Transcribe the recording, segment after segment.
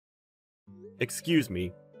Excuse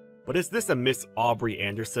me, but is this a Miss Aubrey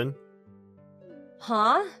Anderson?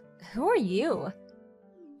 Huh? Who are you?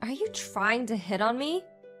 Are you trying to hit on me?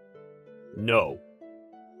 No.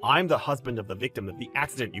 I'm the husband of the victim of the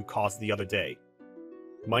accident you caused the other day.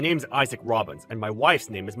 My name's Isaac Robbins, and my wife's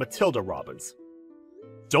name is Matilda Robbins.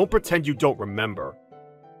 Don't pretend you don't remember.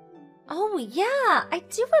 Oh yeah, I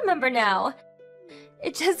do remember now.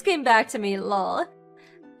 It just came back to me, lol.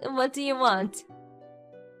 What do you want?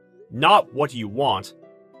 Not what do you want.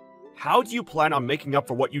 How do you plan on making up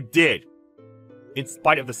for what you did? In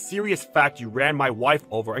spite of the serious fact you ran my wife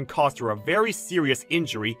over and caused her a very serious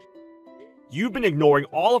injury, you've been ignoring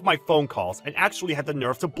all of my phone calls and actually had the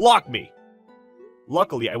nerve to block me.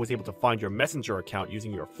 Luckily, I was able to find your messenger account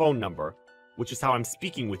using your phone number, which is how I'm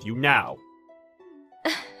speaking with you now.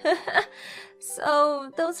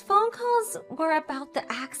 So, those phone calls were about the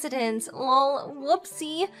accident, lol,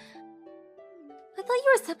 whoopsie. I thought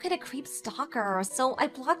you were some kind of creep stalker, so I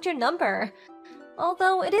blocked your number.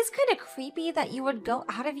 Although, it is kind of creepy that you would go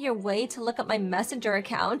out of your way to look up my messenger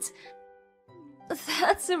account.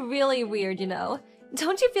 That's really weird, you know.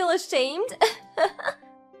 Don't you feel ashamed?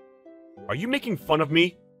 Are you making fun of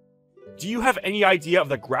me? Do you have any idea of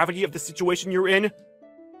the gravity of the situation you're in?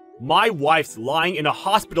 My wife's lying in a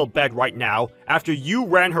hospital bed right now after you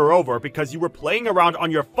ran her over because you were playing around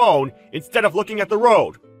on your phone instead of looking at the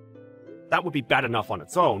road. That would be bad enough on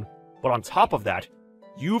its own, but on top of that,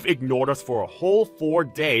 you've ignored us for a whole 4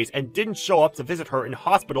 days and didn't show up to visit her in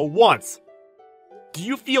hospital once. Do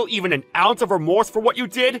you feel even an ounce of remorse for what you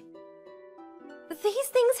did? These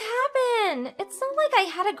things happen. It's not like I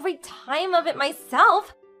had a great time of it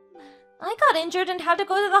myself. I got injured and had to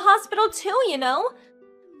go to the hospital too, you know?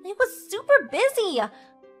 I was super busy.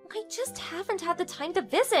 I just haven't had the time to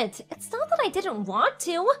visit. It's not that I didn't want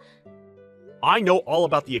to. I know all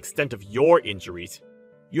about the extent of your injuries.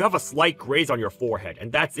 You have a slight graze on your forehead,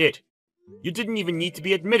 and that's it. You didn't even need to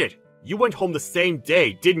be admitted. You went home the same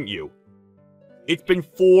day, didn't you? It's been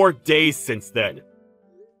 4 days since then.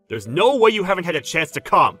 There's no way you haven't had a chance to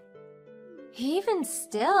come. Even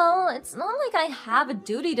still, it's not like I have a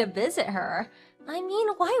duty to visit her. I mean,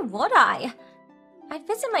 why would I? I'd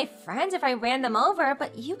visit my friends if I ran them over,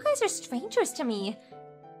 but you guys are strangers to me.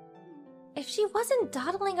 If she wasn't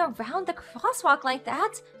dawdling around the crosswalk like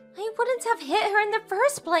that, I wouldn't have hit her in the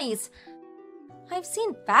first place. I've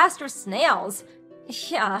seen faster snails.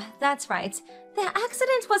 Yeah, that's right. The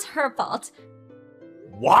accident was her fault.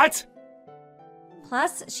 What?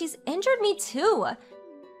 Plus, she's injured me too.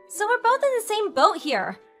 So we're both in the same boat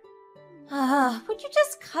here. Would you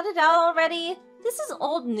just cut it out already? This is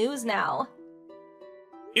old news now.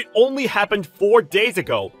 It only happened 4 days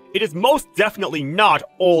ago. It is most definitely not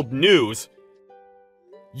old news.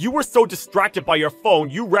 You were so distracted by your phone,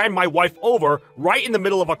 you ran my wife over right in the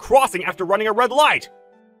middle of a crossing after running a red light.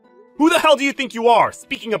 Who the hell do you think you are,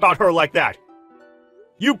 speaking about her like that?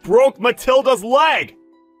 You broke Matilda's leg!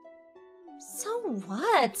 So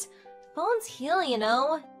what? Bones heal, you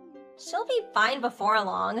know. She'll be fine before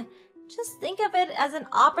long. Just think of it as an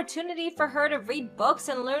opportunity for her to read books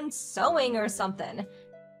and learn sewing or something.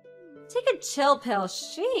 Take a chill pill,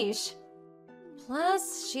 sheesh.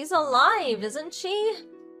 Plus, she's alive, isn't she?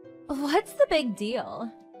 What's the big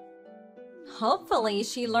deal? Hopefully,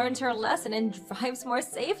 she learned her lesson and drives more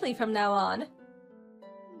safely from now on.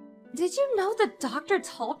 Did you know the doctor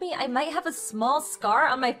told me I might have a small scar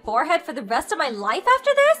on my forehead for the rest of my life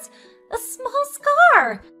after this? A small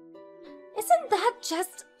scar! Isn't that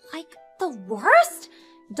just, like, the worst?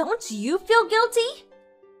 Don't you feel guilty?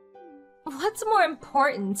 What's more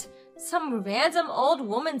important? Some random old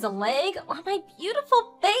woman's leg or my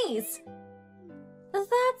beautiful face?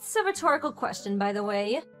 That's a rhetorical question, by the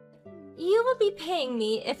way. You will be paying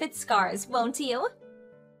me if it scars, won't you?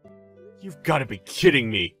 You've gotta be kidding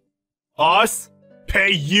me. Us?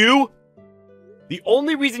 Pay you? The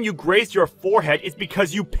only reason you grazed your forehead is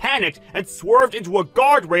because you panicked and swerved into a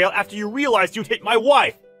guardrail after you realized you'd hit my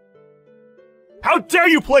wife. How dare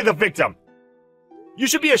you play the victim? You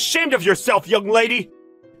should be ashamed of yourself, young lady.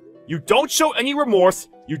 You don't show any remorse,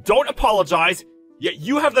 you don't apologize, yet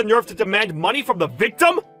you have the nerve to demand money from the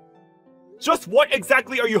victim? Just what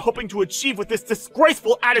exactly are you hoping to achieve with this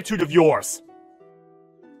disgraceful attitude of yours?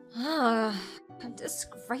 A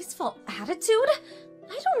disgraceful attitude?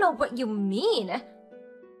 I don't know what you mean.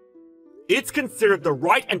 It's considered the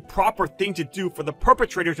right and proper thing to do for the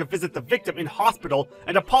perpetrator to visit the victim in hospital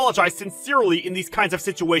and apologize sincerely in these kinds of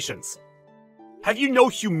situations. Have you no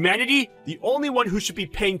humanity? The only one who should be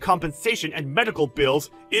paying compensation and medical bills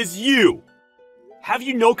is you. Have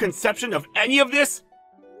you no conception of any of this?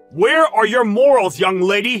 Where are your morals, young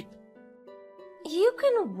lady? You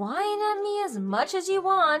can whine at me as much as you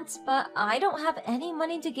want, but I don't have any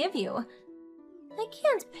money to give you. I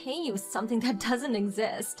can't pay you something that doesn't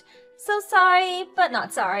exist. So sorry, but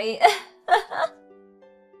not sorry.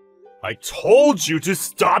 I told you to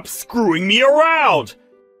stop screwing me around!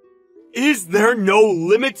 Is there no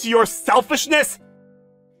limit to your selfishness?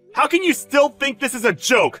 How can you still think this is a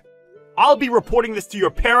joke? I'll be reporting this to your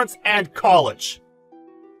parents and college.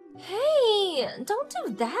 Hey, don't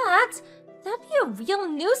do that. That'd be a real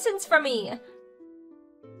nuisance for me.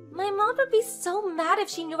 My mom would be so mad if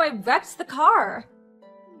she knew I wrecked the car.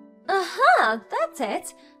 That's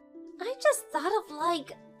it. I just thought of,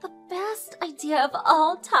 like, the best idea of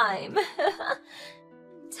all time.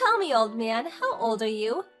 Tell me, old man, how old are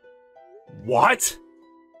you? What?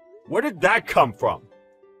 Where did that come from?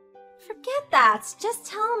 Forget that. Just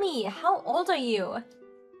tell me, how old are you?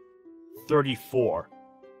 34.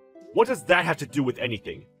 What does that have to do with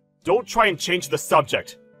anything? Don't try and change the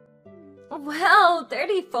subject. Wow,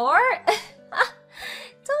 34?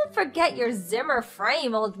 Don't forget your Zimmer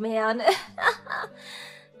frame, old man.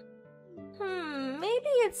 Maybe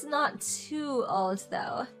it's not too old,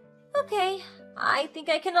 though. Okay, I think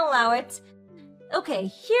I can allow it. Okay,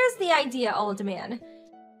 here's the idea, old man.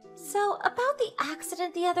 So, about the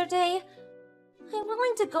accident the other day, I'm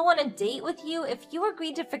willing to go on a date with you if you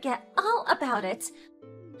agree to forget all about it.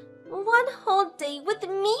 One whole day with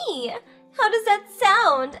me! How does that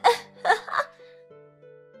sound?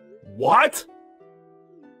 What?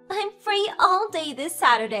 I'm free all day this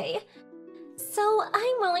Saturday. So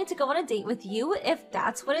I'm willing to go on a date with you if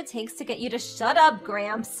that's what it takes to get you to shut up,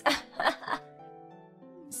 Gramps.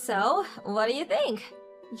 So, what do you think?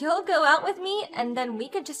 You'll go out with me and then we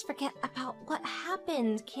can just forget about what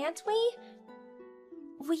happened, can't we?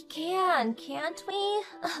 We can, can't we?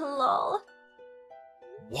 Lol.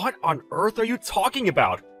 What on earth are you talking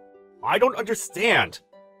about? I don't understand.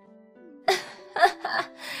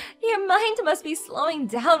 Your mind must be slowing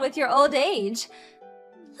down with your old age.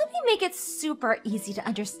 Let me make it super easy to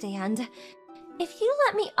understand. If you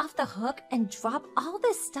let me off the hook and drop all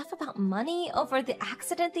this stuff about money over the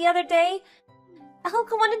accident the other day, I'll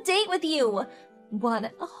go on a date with you. One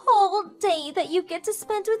whole day that you get to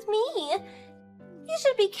spend with me. You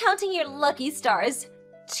should be counting your lucky stars.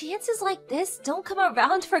 Chances like this don't come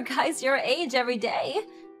around for guys your age every day.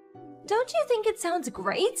 Don't you think it sounds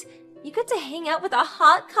great? You get to hang out with a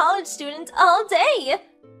hot college student all day.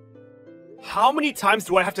 How many times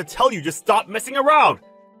do I have to tell you to stop messing around?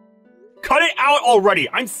 Cut it out already!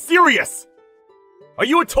 I'm serious! Are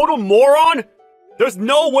you a total moron? There's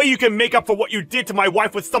no way you can make up for what you did to my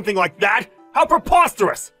wife with something like that! How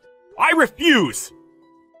preposterous! I refuse!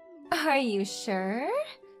 Are you sure?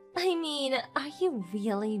 I mean, are you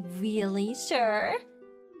really, really sure?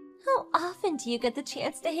 How often do you get the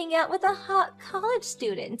chance to hang out with a hot college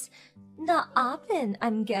student? Not often,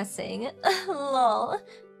 I'm guessing. Lol.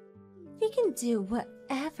 We can do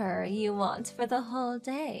whatever you want for the whole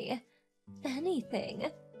day.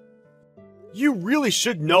 Anything. You really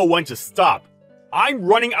should know when to stop. I'm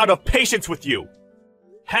running out of patience with you.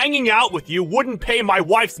 Hanging out with you wouldn't pay my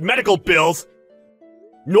wife's medical bills,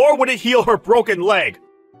 nor would it heal her broken leg.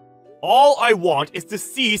 All I want is to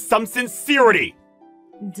see some sincerity.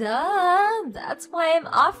 Duh, that's why I'm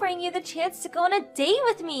offering you the chance to go on a date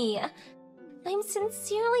with me. I'm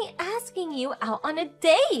sincerely asking you out on a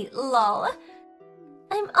date, lol.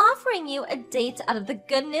 I'm offering you a date out of the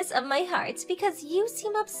goodness of my heart because you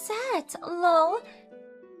seem upset, lol.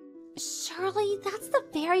 Surely that's the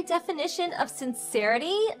very definition of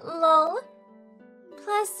sincerity, lol.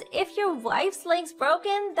 Plus, if your wife's leg's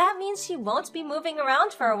broken, that means she won't be moving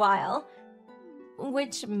around for a while.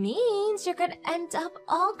 Which means you're gonna end up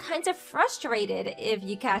all kinds of frustrated, if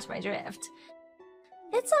you catch my drift.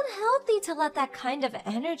 It's unhealthy to let that kind of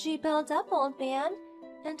energy build up, old man,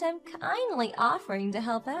 and I'm kindly offering to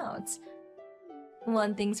help out.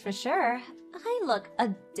 One thing's for sure, I look a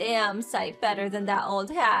damn sight better than that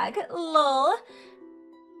old hag, lol.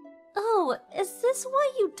 Oh, is this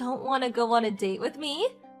why you don't want to go on a date with me?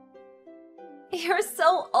 You're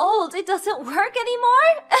so old, it doesn't work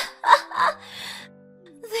anymore?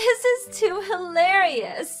 This is too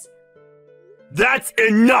hilarious. That's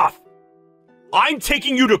enough! I'm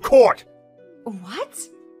taking you to court! What?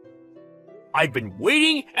 I've been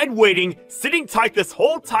waiting and waiting, sitting tight this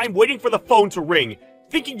whole time waiting for the phone to ring,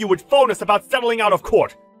 thinking you would phone us about settling out of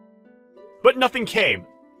court. But nothing came.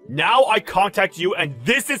 Now I contact you and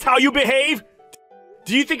this is how you behave?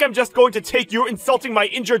 Do you think I'm just going to take you insulting my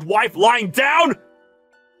injured wife lying down?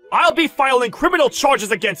 I'll be filing criminal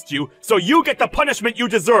charges against you, so you get the punishment you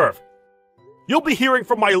deserve. You'll be hearing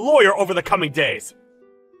from my lawyer over the coming days.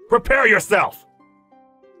 Prepare yourself!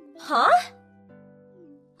 Huh?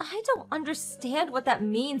 I don't understand what that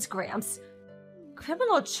means, Gramps.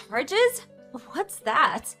 Criminal charges? What's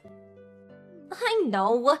that? I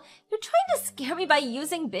know. You're trying to scare me by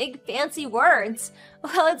using big fancy words.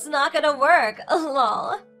 Well, it's not gonna work.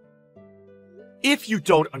 Lol. If you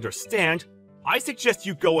don't understand, I suggest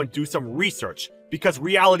you go and do some research, because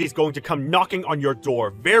reality is going to come knocking on your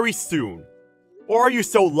door very soon. Or are you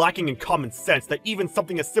so lacking in common sense that even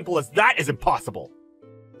something as simple as that is impossible?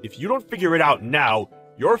 If you don't figure it out now,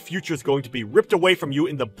 your future is going to be ripped away from you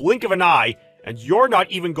in the blink of an eye, and you're not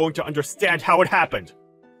even going to understand how it happened.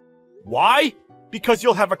 Why? Because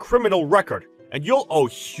you'll have a criminal record, and you'll owe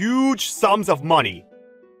huge sums of money.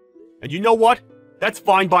 And you know what? That's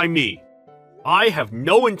fine by me. I have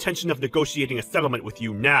no intention of negotiating a settlement with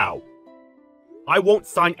you now. I won't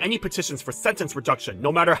sign any petitions for sentence reduction,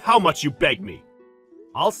 no matter how much you beg me.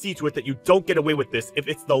 I'll see to it that you don't get away with this if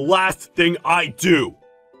it's the last thing I do.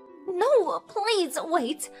 No, please,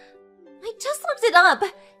 wait. I just looked it up.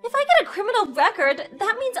 If I get a criminal record,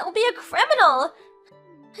 that means I'll be a criminal.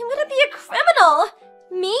 I'm gonna be a criminal!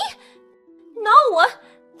 Me? No!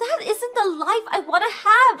 That isn't the life I want to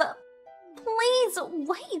have! Please,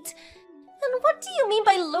 wait! And what do you mean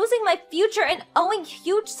by losing my future and owing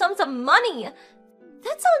huge sums of money?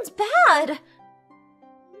 That sounds bad!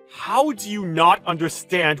 How do you not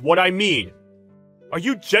understand what I mean? Are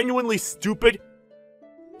you genuinely stupid?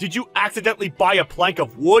 Did you accidentally buy a plank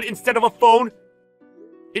of wood instead of a phone?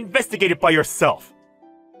 Investigate it by yourself.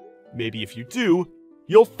 Maybe if you do,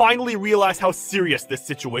 you'll finally realize how serious this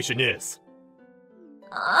situation is.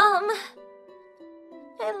 I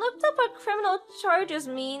looked up what criminal charges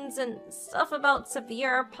means and stuff about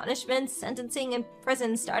severe punishments, sentencing, and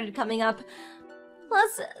prison started coming up.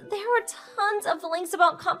 Plus, there were tons of links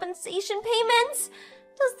about compensation payments.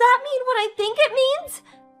 Does that mean what I think it means?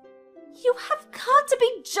 You have got to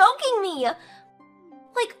be joking me!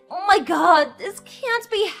 Like, oh my god, this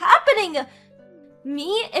can't be happening!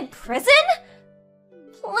 Me in prison?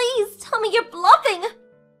 Please tell me you're bluffing!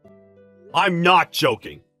 I'm not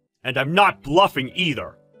joking, and I'm not bluffing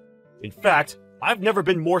either. In fact, I've never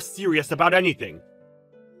been more serious about anything.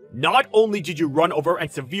 Not only did you run over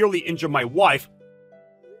and severely injure my wife,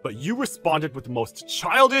 but you responded with the most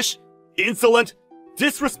childish, insolent,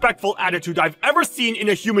 disrespectful attitude I've ever seen in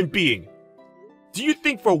a human being. Do you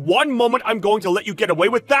think for one moment I'm going to let you get away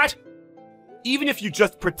with that? Even if you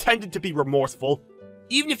just pretended to be remorseful,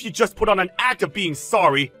 even if you just put on an act of being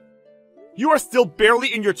sorry, you are still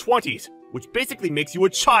barely in your 20s, which basically makes you a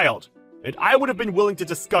child, and I would have been willing to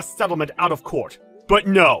discuss settlement out of court. But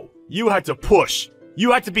no, you had to push.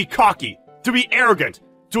 You had to be cocky, to be arrogant,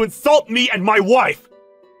 to insult me and my wife.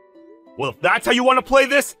 Well, if that's how you want to play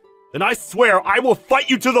this, then I swear I will fight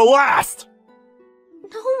you to the last!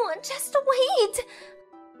 No, just wait!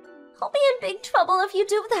 I'll be in big trouble if you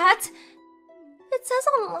do that. It says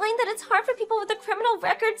online that it's hard for people with criminal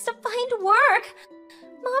records to find work.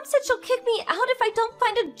 Mom said she'll kick me out if I don't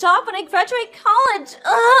find a job when I graduate college.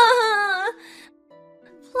 Ugh.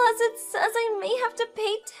 Plus, it says I may have to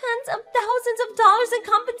pay tens of thousands of dollars in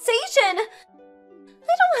compensation.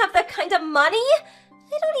 I don't have that kind of money.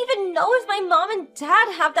 I don't even know if my mom and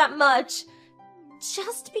dad have that much.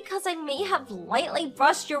 Just because I may have lightly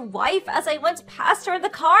brushed your wife as I went past her in the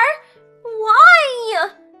car? Why?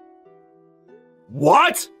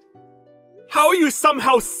 What? How are you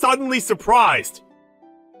somehow suddenly surprised?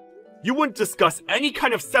 You wouldn't discuss any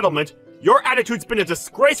kind of settlement. Your attitude's been a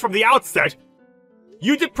disgrace from the outset.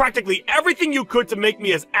 You did practically everything you could to make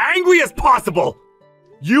me as angry as possible.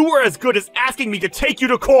 You were as good as asking me to take you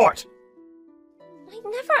to court. I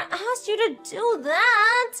never asked you to do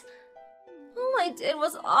that. All I did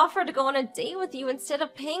was offer to go on a date with you instead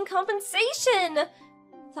of paying compensation.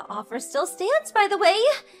 The offer still stands, by the way.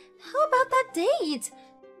 How about that date?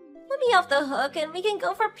 Let me off the hook and we can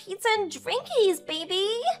go for pizza and drinkies, baby.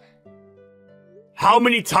 How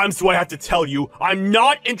many times do I have to tell you I'm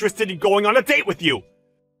not interested in going on a date with you?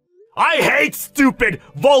 I hate stupid,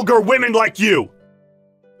 vulgar women like you!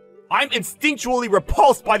 I'm instinctually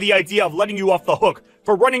repulsed by the idea of letting you off the hook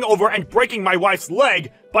for running over and breaking my wife's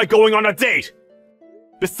leg by going on a date.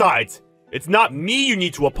 Besides, it's not me you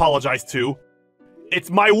need to apologize to. It's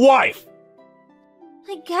my wife!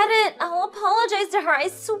 I get it. I'll apologize to her, I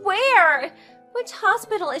swear. Which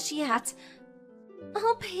hospital is she at?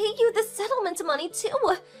 I'll pay you the settlement money,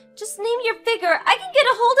 too. Just name your figure. I can get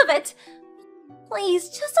a hold of it. Please,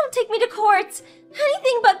 just don't take me to court.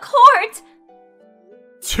 Anything but court.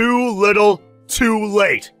 Too little, too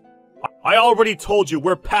late. I already told you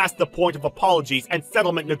we're past the point of apologies and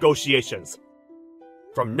settlement negotiations.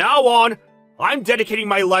 From now on, I'm dedicating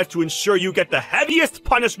my life to ensure you get the heaviest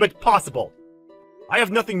punishment possible. I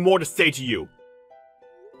have nothing more to say to you.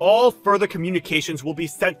 All further communications will be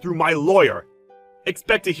sent through my lawyer.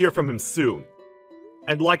 Expect to hear from him soon.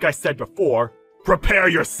 And like I said before, prepare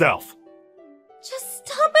yourself. Just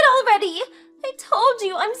stop it already! I told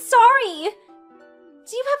you, I'm sorry!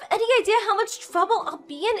 Do you have any idea how much trouble I'll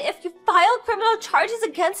be in if you file criminal charges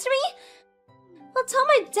against me? I'll tell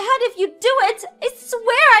my dad if you do it! I swear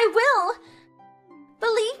I will!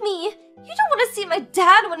 Believe me, you don't want to see my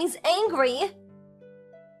dad when he's angry.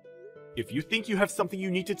 If you think you have something you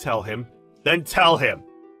need to tell him, then tell him.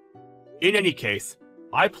 In any case,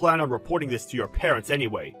 I plan on reporting this to your parents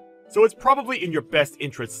anyway, so it's probably in your best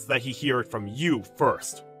interests that he hear it from you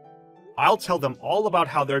first. I'll tell them all about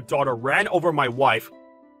how their daughter ran over my wife,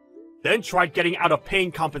 then tried getting out of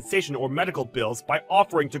paying compensation or medical bills by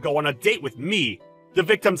offering to go on a date with me, the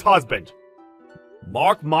victim's husband.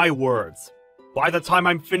 Mark my words, by the time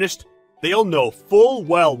I'm finished, they'll know full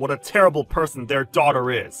well what a terrible person their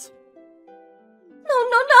daughter is.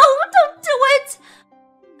 No, don't do it!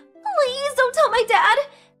 Please don't tell my dad!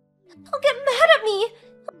 He'll get mad at me!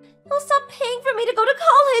 He'll stop paying for me to go to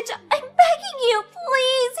college! I'm begging you,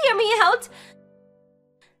 please hear me out!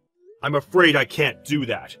 I'm afraid I can't do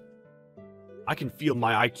that. I can feel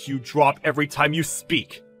my IQ drop every time you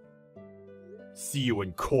speak. See you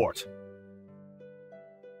in court.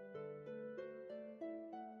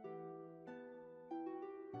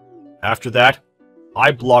 After that,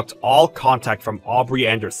 I blocked all contact from Aubrey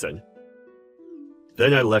Anderson.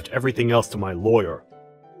 Then I left everything else to my lawyer.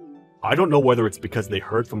 I don't know whether it's because they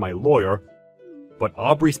heard from my lawyer, but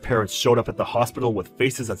Aubrey's parents showed up at the hospital with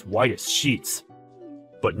faces as white as sheets.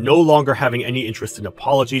 But no longer having any interest in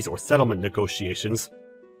apologies or settlement negotiations,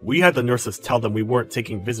 we had the nurses tell them we weren't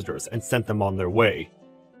taking visitors and sent them on their way.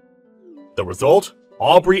 The result?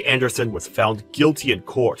 Aubrey Anderson was found guilty in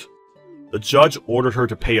court. The judge ordered her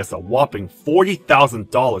to pay us a whopping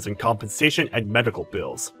 $40,000 in compensation and medical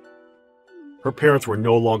bills. Her parents were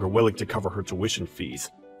no longer willing to cover her tuition fees,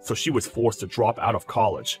 so she was forced to drop out of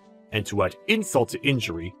college, and to add insult to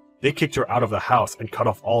injury, they kicked her out of the house and cut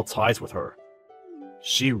off all ties with her.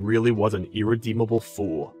 She really was an irredeemable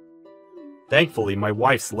fool. Thankfully, my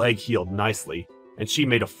wife's leg healed nicely, and she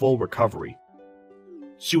made a full recovery.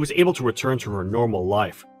 She was able to return to her normal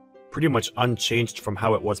life, pretty much unchanged from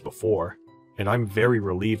how it was before, and I'm very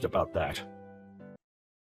relieved about that.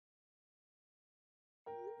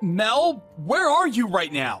 Mel, where are you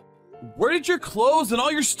right now? Where did your clothes and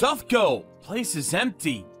all your stuff go? Place is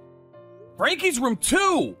empty. Frankie's room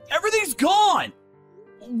too! Everything's gone!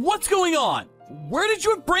 What's going on? Where did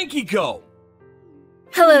you and Frankie go?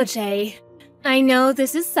 Hello, Jay. I know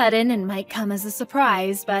this is sudden and might come as a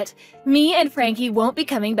surprise, but me and Frankie won't be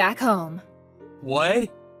coming back home. What?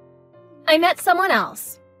 I met someone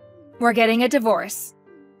else. We're getting a divorce.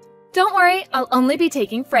 Don't worry, I'll only be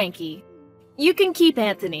taking Frankie. You can keep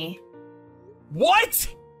Anthony.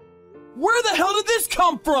 What? Where the hell did this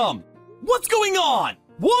come from? What's going on?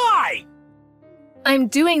 Why? I'm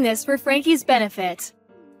doing this for Frankie's benefit.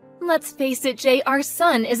 Let's face it, Jay, our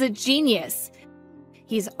son is a genius.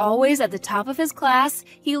 He's always at the top of his class,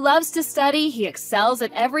 he loves to study, he excels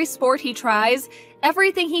at every sport he tries,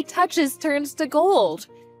 everything he touches turns to gold.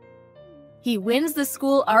 He wins the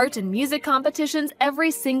school art and music competitions every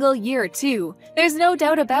single year, too. There's no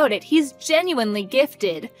doubt about it, he's genuinely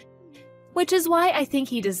gifted. Which is why I think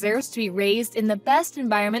he deserves to be raised in the best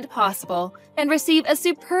environment possible and receive a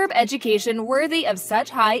superb education worthy of such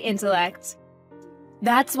high intellect.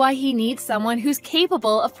 That's why he needs someone who's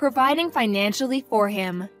capable of providing financially for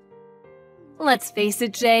him. Let's face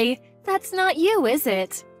it, Jay, that's not you, is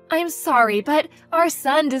it? I'm sorry, but our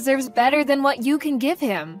son deserves better than what you can give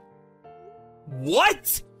him.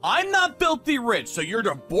 What? I'm not filthy rich, so you're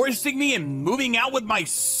divorcing me and moving out with my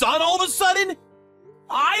son all of a sudden?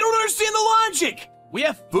 I don't understand the logic! We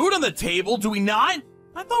have food on the table, do we not?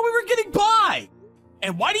 I thought we were getting by!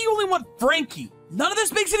 And why do you only want Frankie? None of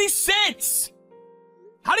this makes any sense!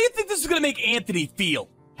 How do you think this is gonna make Anthony feel?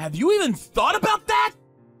 Have you even thought about that?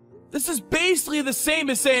 This is basically the same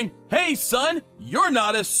as saying, hey son, you're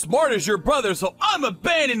not as smart as your brother, so I'm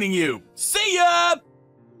abandoning you! See ya!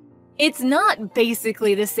 It's not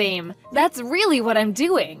basically the same. That's really what I'm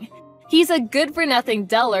doing. He's a good-for-nothing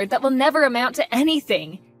dullard that will never amount to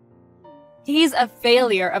anything. He's a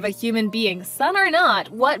failure of a human being, son or not.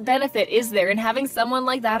 What benefit is there in having someone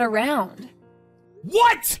like that around?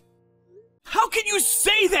 What? How can you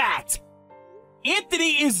say that?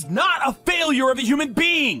 Anthony is not a failure of a human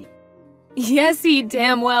being! Yes, he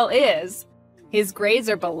damn well is. His grades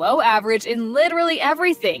are below average in literally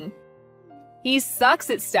everything. He sucks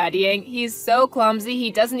at studying. He's so clumsy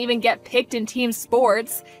he doesn't even get picked in team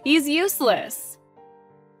sports. He's useless.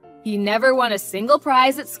 He never won a single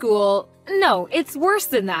prize at school. No, it's worse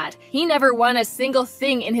than that. He never won a single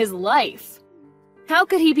thing in his life. How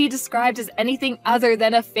could he be described as anything other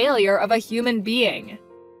than a failure of a human being?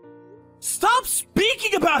 Stop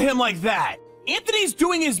speaking about him like that! Anthony's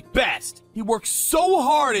doing his best. He works so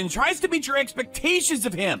hard and tries to meet your expectations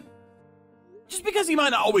of him. Just because he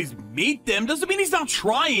might not always meet them doesn't mean he's not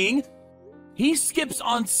trying. He skips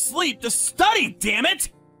on sleep to study, damn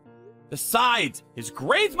it! Besides, his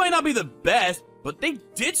grades might not be the best, but they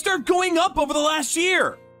did start going up over the last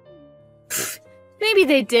year. Maybe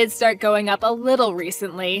they did start going up a little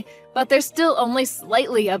recently, but they're still only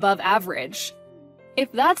slightly above average.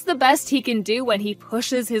 If that's the best he can do when he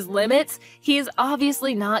pushes his limits, he is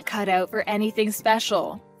obviously not cut out for anything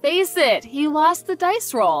special. Face it, he lost the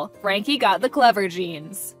dice roll. Frankie got the clever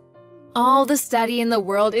genes. All the study in the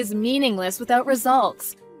world is meaningless without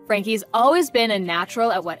results. Frankie's always been a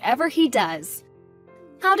natural at whatever he does.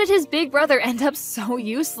 How did his big brother end up so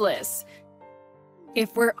useless?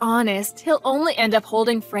 If we're honest, he'll only end up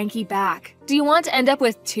holding Frankie back. Do you want to end up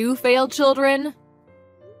with 2 failed children?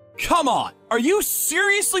 Come on, are you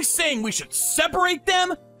seriously saying we should separate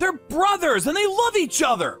them? They're brothers and they love each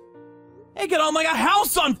other. They get on like a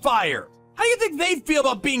house on fire. How do you think they'd feel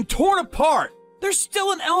about being torn apart? They're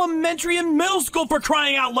still in elementary and middle school, for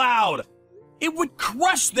crying out loud. It would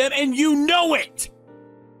crush them and you know it.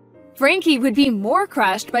 Frankie would be more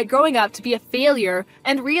crushed by growing up to be a failure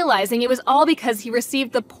and realizing it was all because he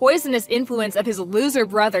received the poisonous influence of his loser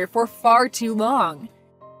brother for far too long.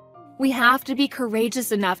 We have to be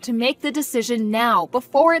courageous enough to make the decision now,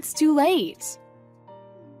 before it's too late.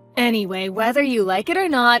 Anyway, whether you like it or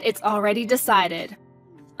not, it's already decided.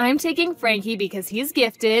 I'm taking Frankie because he's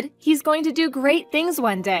gifted. He's going to do great things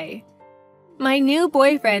one day. My new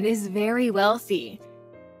boyfriend is very wealthy.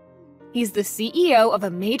 He's the CEO of a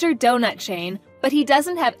major donut chain, but he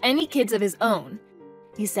doesn't have any kids of his own.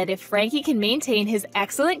 He said if Frankie can maintain his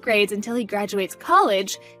excellent grades until he graduates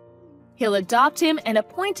college, he'll adopt him and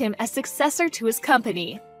appoint him as successor to his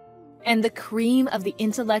company. And the cream of the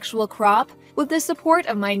intellectual crop, with the support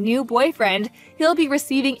of my new boyfriend, he'll be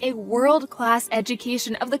receiving a world-class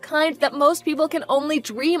education of the kind that most people can only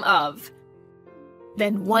dream of.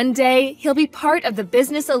 Then one day, he'll be part of the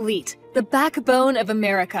business elite, the backbone of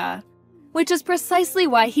America. Which is precisely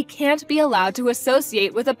why he can't be allowed to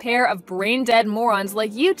associate with a pair of brain-dead morons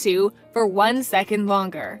like you two for 1 second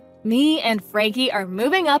longer. Me and Frankie are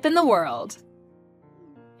moving up in the world.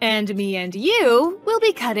 And me and you will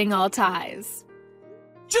be cutting all ties.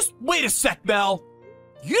 Just wait a sec, Mel.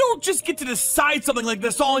 You don't just get to decide something like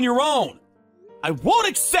this all on your own. I won't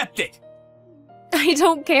accept it. I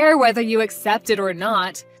don't care whether you accept it or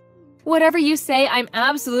not. Whatever you say, I'm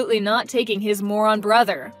absolutely not taking his moron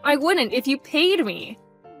brother. I wouldn't if you paid me.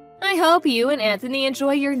 I hope you and Anthony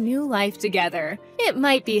enjoy your new life together. It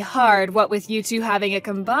might be hard, what with you two having a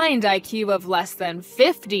combined IQ of less than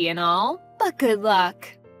 50 and all, but good luck.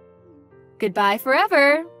 Goodbye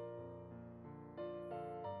forever.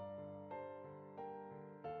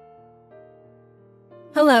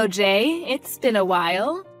 Hello, Jay. It's been a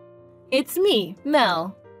while. It's me,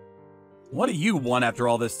 Mel. What do you want after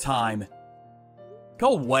all this time?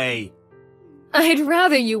 Go away. I'd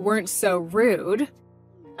rather you weren't so rude.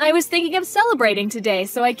 I was thinking of celebrating today,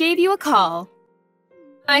 so I gave you a call.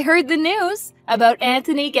 I heard the news about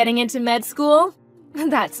Anthony getting into med school.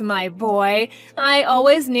 That's my boy. I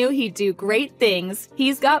always knew he'd do great things.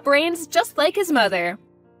 He's got brains just like his mother.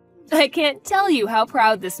 I can't tell you how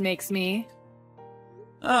proud this makes me.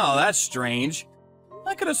 Oh, that's strange.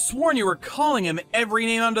 I could have sworn you were calling him every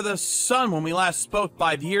name under the sun when we last spoke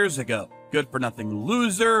 5 years ago. Good-for-nothing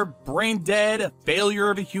loser, brain-dead, a failure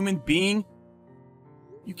of a human being.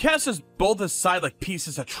 You cast us both aside like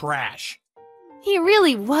pieces of trash. He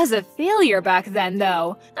really was a failure back then,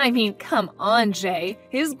 though. I mean, come on, Jay.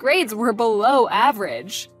 His grades were below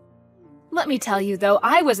average. Let me tell you, though,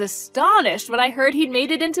 I was astonished when I heard he'd made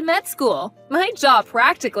it into med school. My jaw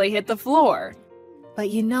practically hit the floor. But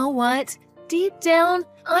you know what? Deep down,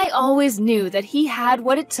 I always knew that he had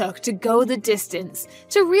what it took to go the distance,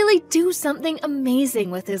 to really do something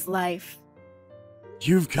amazing with his life.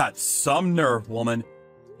 You've got some nerve, woman.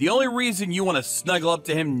 The only reason you want to snuggle up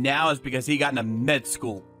to him now is because he got into med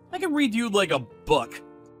school. I can read you like a book.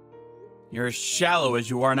 You're as shallow as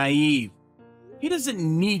you are naive. He doesn't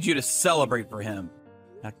need you to celebrate for him.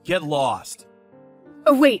 Now get lost.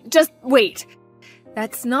 Oh, wait, just wait.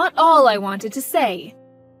 That's not all I wanted to say.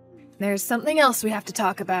 There's something else we have to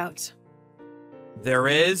talk about. There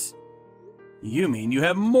is? You mean you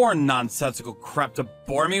have more nonsensical crap to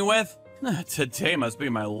bore me with? Today must be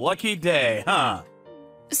my lucky day, huh?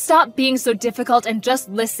 Stop being so difficult and just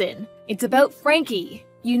listen. It's about Frankie.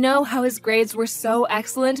 You know how his grades were so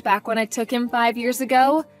excellent back when I took him 5 years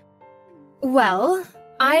ago? Well,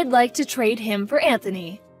 I'd like to trade him for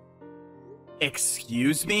Anthony.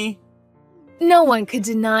 Excuse me? No one could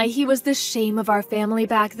deny he was the shame of our family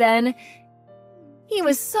back then. He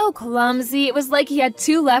was so clumsy, it was like he had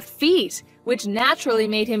 2 left feet, which naturally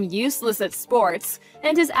made him useless at sports,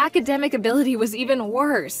 and his academic ability was even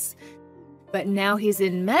worse. But now he's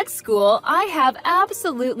in med school, I have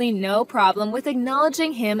absolutely no problem with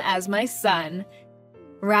acknowledging him as my son.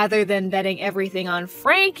 Rather than betting everything on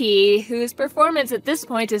Frankie, whose performance at this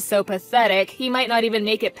point is so pathetic, he might not even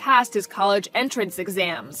make it past his college entrance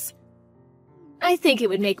exams. I think it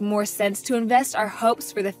would make more sense to invest our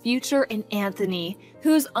hopes for the future in Anthony,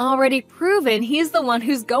 who's already proven he's the one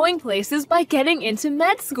who's going places by getting into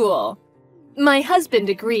med school. My husband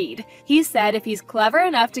agreed. He said if he's clever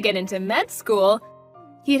enough to get into med school,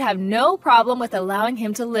 he'd have no problem with allowing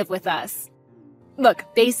him to live with us. Look,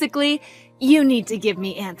 basically, you need to give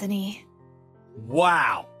me Anthony.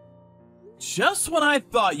 Wow. Just when I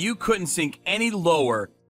thought you couldn't sink any lower,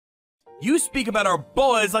 you speak about our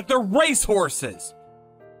boys like they're racehorses.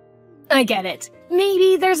 I get it.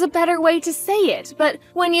 Maybe there's a better way to say it, but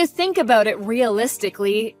when you think about it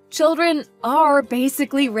realistically, children are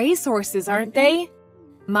basically racehorses, aren't they?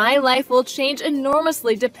 My life will change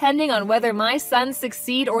enormously depending on whether my sons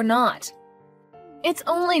succeed or not. It's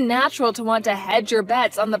only natural to want to hedge your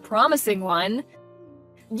bets on the promising one.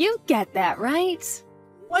 You get that, right?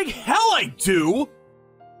 Like hell I do!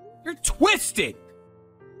 You're twisted!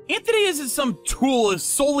 Anthony isn't some tool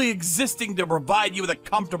solely existing to provide you with a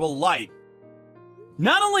comfortable life.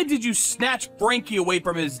 Not only did you snatch Frankie away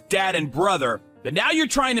from his dad and brother, but now you're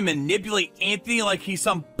trying to manipulate Anthony like he's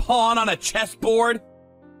some pawn on a chessboard?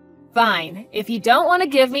 Fine. If you don't want to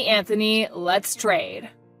give me Anthony, let's trade.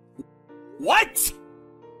 What?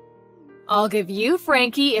 I'll give you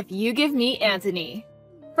Frankie if you give me Anthony.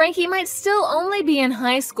 Frankie might still only be in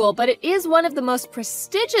high school, but it is one of the most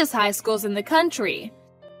prestigious high schools in the country.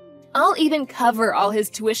 I'll even cover all his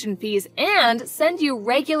tuition fees and send you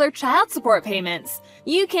regular child support payments.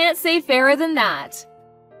 You can't say fairer than that.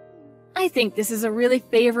 I think this is a really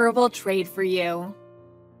favorable trade for you.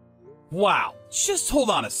 Wow, just hold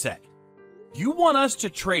on a sec. You want us to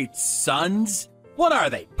trade sons? What are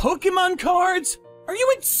they, Pokemon cards? Are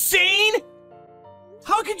you insane?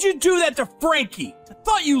 How could you do that to Frankie? I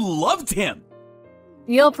thought you loved him.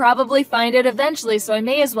 You'll probably find it eventually, so I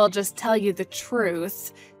may as well just tell you the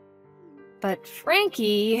truth. But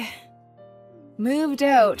Frankie moved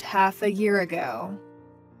out half a year ago.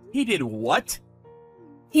 He did what?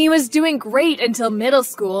 He was doing great until middle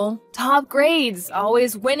school. Top grades,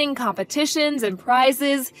 always winning competitions and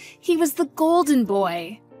prizes. He was the golden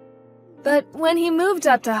boy. But when he moved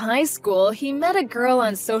up to high school, he met a girl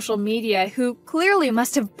on social media who clearly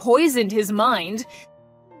must have poisoned his mind.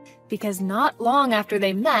 Because not long after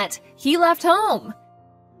they met, he left home.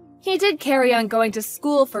 He did carry on going to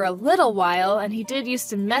school for a little while, and he did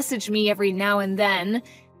used to message me every now and then.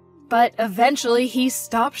 But eventually he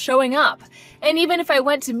stopped showing up, and even if I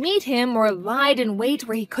went to meet him or lied in wait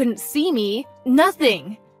where he couldn't see me,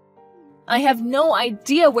 nothing. I have no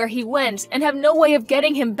idea where he went and have no way of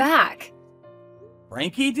getting him back.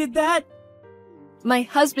 Frankie did that? My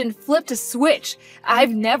husband flipped a switch.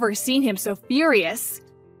 I've never seen him so furious.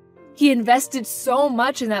 He invested so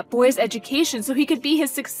much in that boy's education so he could be his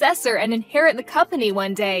successor and inherit the company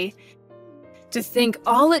one day. To think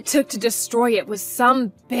all it took to destroy it was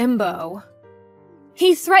some bimbo.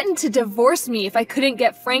 He threatened to divorce me if I couldn't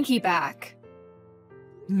get Frankie back.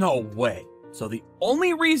 No way. So the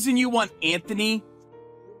only reason you want Anthony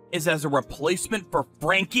is as a replacement for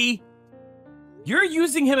Frankie? You're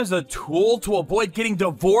using him as a tool to avoid getting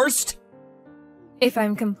divorced? If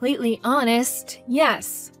I'm completely honest,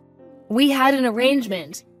 yes. We had an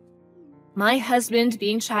arrangement. My husband,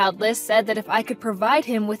 being childless, said that if I could provide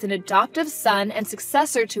him with an adoptive son and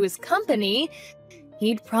successor to his company,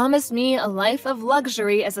 he'd promise me a life of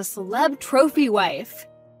luxury as a celeb trophy wife.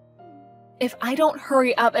 If I don't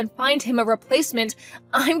hurry up and find him a replacement,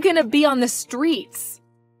 I'm gonna be on the streets.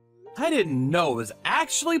 I didn't know it was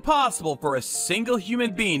actually possible for a single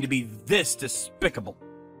human being to be this despicable.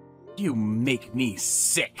 You make me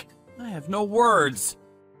sick. I have no words.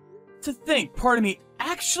 To think part of me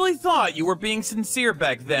actually thought you were being sincere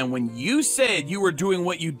back then when you said you were doing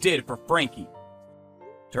what you did for Frankie.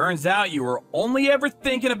 Turns out you were only ever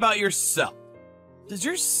thinking about yourself. Does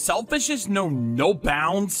your selfishness know no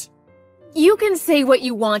bounds? You can say what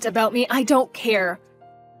you want about me, I don't care.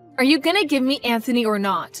 Are you gonna give me Anthony or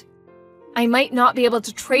not? I might not be able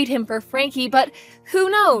to trade him for Frankie, but who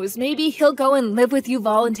knows, maybe he'll go and live with you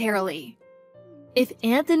voluntarily. If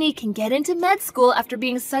Anthony can get into med school after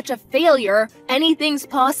being such a failure, anything's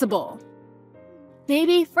possible.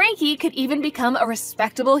 Maybe Frankie could even become a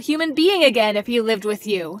respectable human being again if he lived with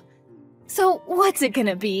you. So what's it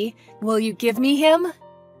gonna be? Will you give me him?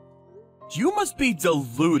 You must be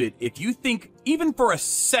deluded if you think even for a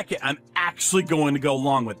second I'm actually going to go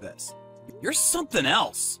along with this. You're something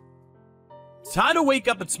else. Time to wake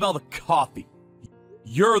up and smell the coffee.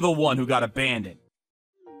 You're the one who got abandoned.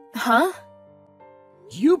 Huh?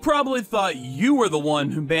 You probably thought you were the one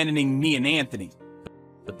who abandoning me and Anthony.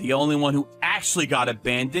 But the only one who actually got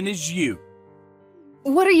abandoned is you.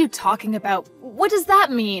 What are you talking about? What does that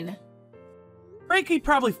mean? Frankie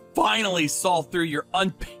probably finally saw through your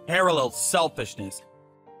unparalleled selfishness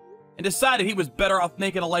and decided he was better off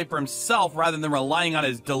making a life for himself rather than relying on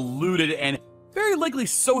his deluded and very likely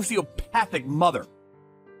sociopathic mother.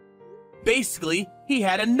 Basically, he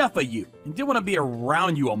had enough of you and didn't want to be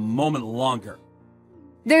around you a moment longer.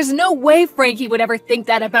 There's no way Frankie would ever think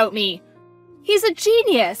that about me. He's a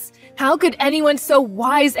genius. How could anyone so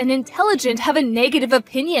wise and intelligent have a negative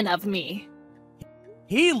opinion of me?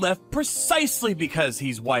 He left precisely because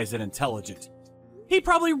he's wise and intelligent. He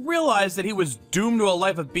probably realized that he was doomed to a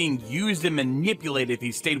life of being used and manipulated if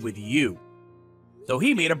he stayed with you. So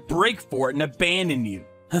he made a break for it and abandoned you.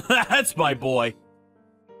 That's my boy.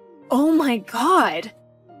 Oh my god.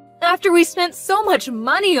 After we spent so much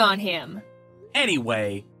money on him.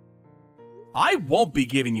 Anyway, I won't be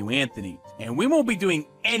giving you Anthony, and we won't be doing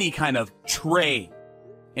any kind of trade.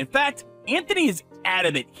 In fact, Anthony is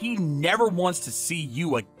adamant he never wants to see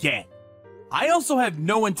you again. I also have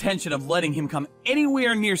no intention of letting him come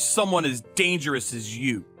anywhere near someone as dangerous as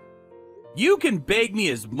you. You can beg me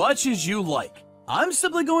as much as you like. I'm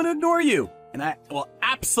simply going to ignore you, and I will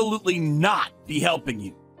absolutely not be helping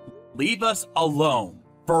you. Leave us alone.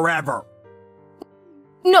 Forever.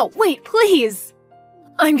 No, wait, please!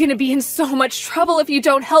 I'm gonna be in so much trouble if you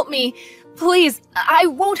don't help me. Please, I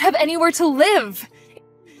won't have anywhere to live.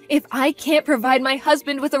 If I can't provide my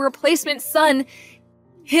husband with a replacement son,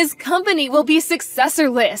 his company will be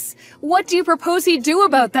successorless. What do you propose he do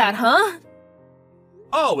about that, huh?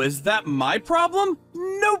 Oh, is that my problem?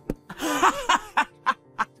 Nope.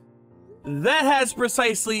 That has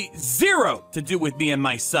precisely zero to do with me and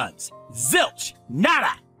my sons. Zilch.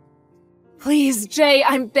 Nada. Please, Jay,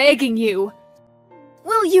 I'm begging you.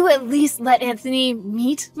 Will you at least let Anthony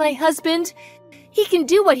meet my husband? He can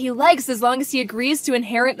do what he likes as long as he agrees to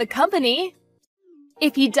inherit the company.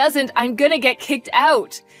 If he doesn't, I'm gonna get kicked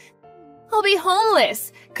out. I'll be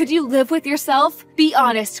homeless. Could you live with yourself? Be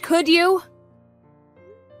honest, could you?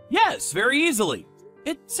 Yes, very easily.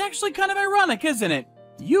 It's actually kind of ironic, isn't it?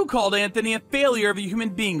 You called Anthony a failure of a human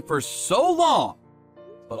being for so long,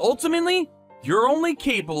 but ultimately, you're only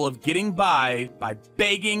capable of getting by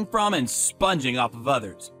begging from and sponging off of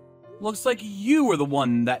others. Looks like you were the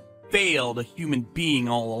one that failed a human being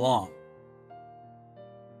all along.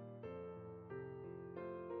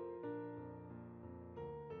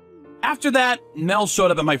 After that, Mel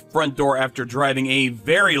showed up at my front door after driving a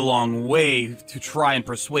very long way to try and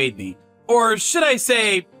persuade me. Or should I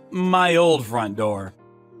say, my old front door.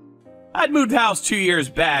 I'd moved house 2 years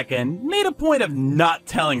back and made a point of not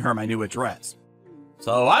telling her my new address.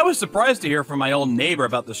 So I was surprised to hear from my old neighbor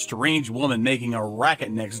about the strange woman making a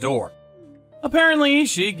racket next door. Apparently,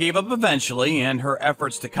 she gave up eventually, and her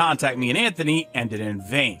efforts to contact me and Anthony ended in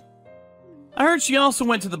vain. I heard she also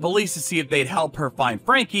went to the police to see if they'd help her find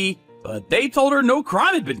Frankie, but they told her no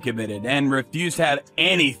crime had been committed and refused to have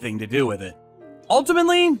anything to do with it.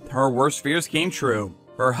 Ultimately, her worst fears came true.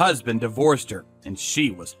 Her husband divorced her, and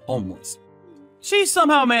she was homeless. She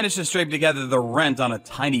somehow managed to scrape together the rent on a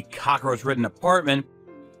tiny cockroach-ridden apartment,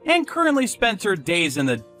 and currently spends her days in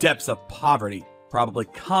the depths of poverty, probably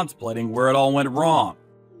contemplating where it all went wrong.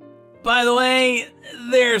 By the way,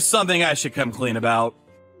 there's something I should come clean about.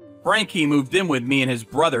 Frankie moved in with me and his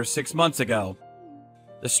brother 6 months ago.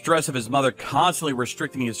 The stress of his mother constantly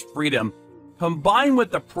restricting his freedom, combined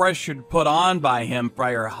with the pressure put on by him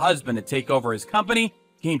by her husband to take over his company,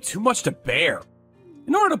 became too much to bear.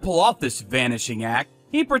 In order to pull off this vanishing act,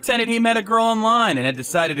 he pretended he met a girl online and had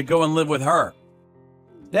decided to go and live with her.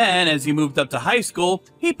 Then, as he moved up to high school,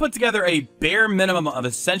 he put together a bare minimum of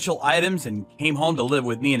essential items and came home to live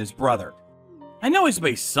with me and his brother. I know he's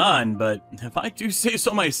my son, but if I do say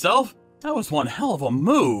so myself, that was one hell of a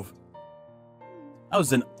move. I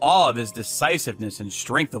was in awe of his decisiveness and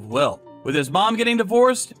strength of will. With his mom getting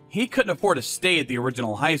divorced, he couldn't afford to stay at the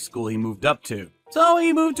original high school he moved up to, so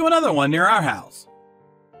he moved to another one near our house.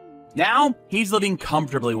 Now, he's living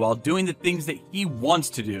comfortably while doing the things that he wants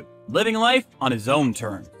to do, living life on his own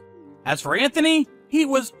terms. As for Anthony, he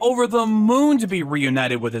was over the moon to be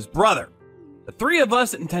reunited with his brother. The three of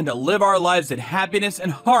us intend to live our lives in happiness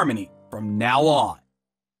and harmony from now on.